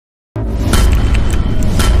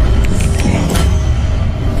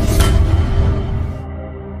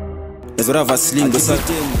Ezora Vaseline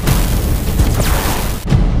besateni.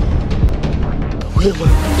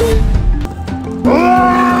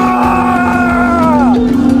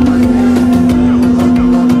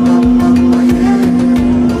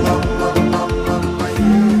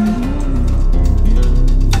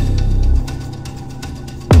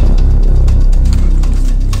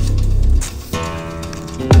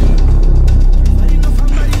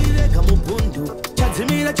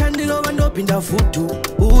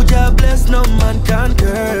 Uja bless, no man can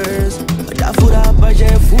curse. Dafura paje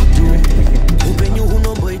futu. Upenyu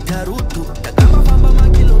huno boy tarutu. Takama famba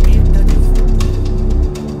makilomita ni futu.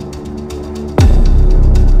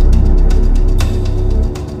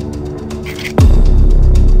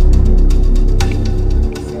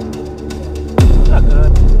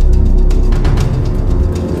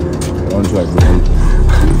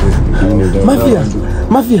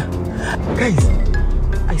 Mafia. Guys,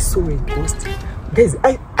 I saw a ghost. Guys,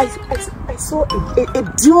 I saw a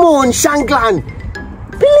demon Shanglan.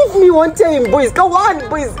 Believe me one time, boys. Go on,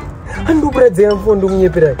 boys. And do bread there for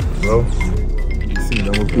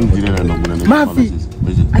Mafia,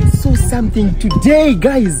 I saw something today,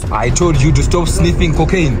 guys. I told you to stop sniffing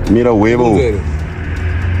cocaine. Mira huevo.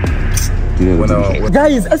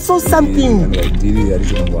 Guys, I saw something.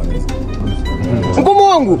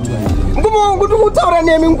 Ngumongu tukutaura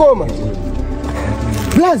nemi ngoma.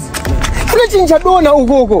 Blaz. Kule chincha dona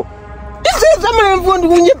ukoko. Isezama mfundi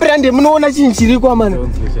kunye brande munoona chinchiri kwa mana.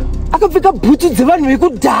 Akapfeka bhutsu dzevanhu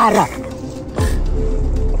vekudhara.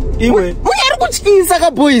 Iwe, munyari kutyisa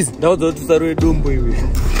ka boys. Ndaudza kuti usarwe dumbo iwe.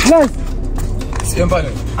 Blaz. Siyembane.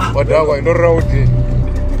 Wadakwa indorauti.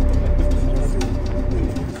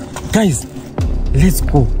 Guys, let's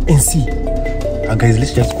go and see. Guys,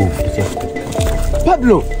 let's just go.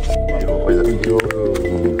 Pablo.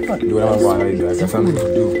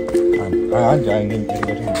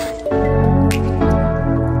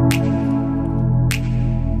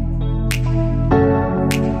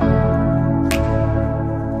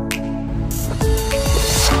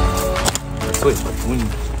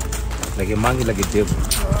 Like a monkey, like a devil.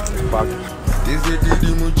 Is it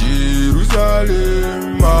in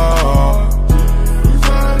Jerusalem?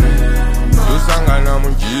 Sangana mu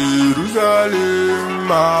Jerusalem,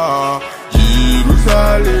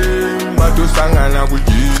 Jerusalem, to sangana mu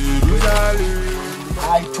Jerusalem.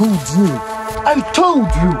 I told you.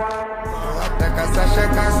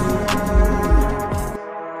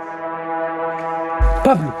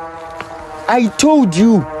 Pablo, I told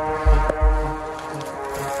you.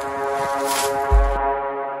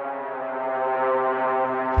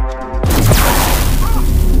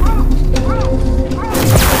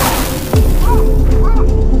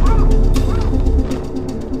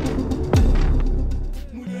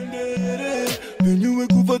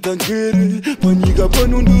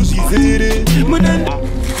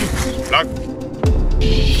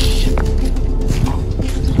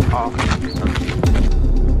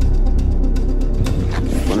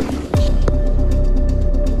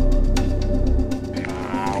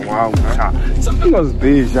 Wow, something was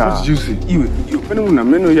there. What's juicy? You when a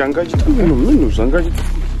menu younger, you menu younger.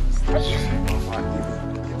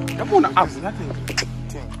 Come on, ask nothing.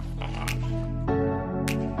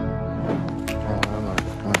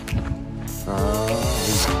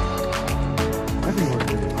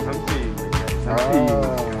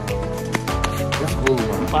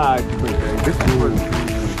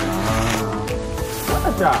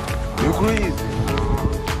 You're crazy.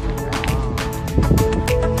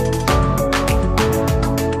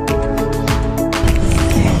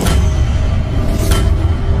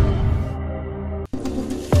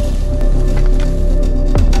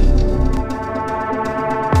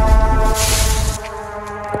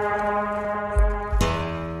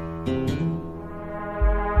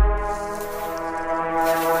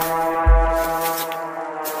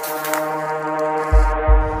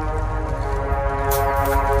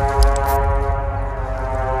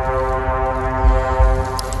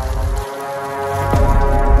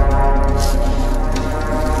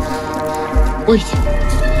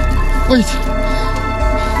 Wait.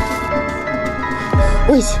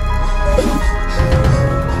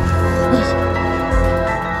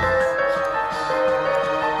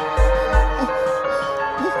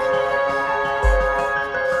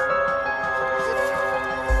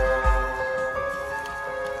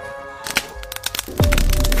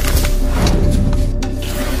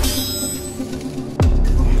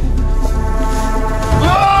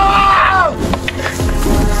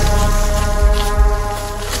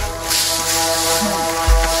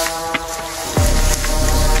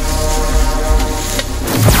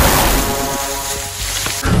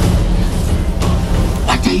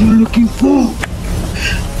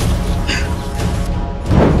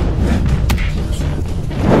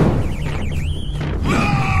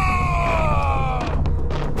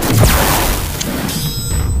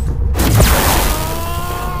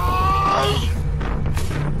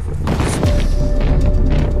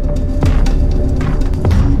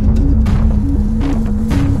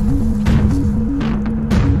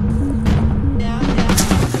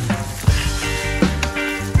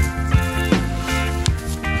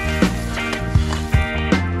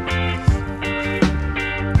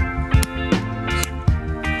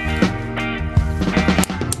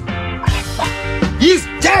 He's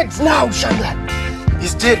dead now, Shandla.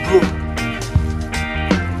 He's dead, bro.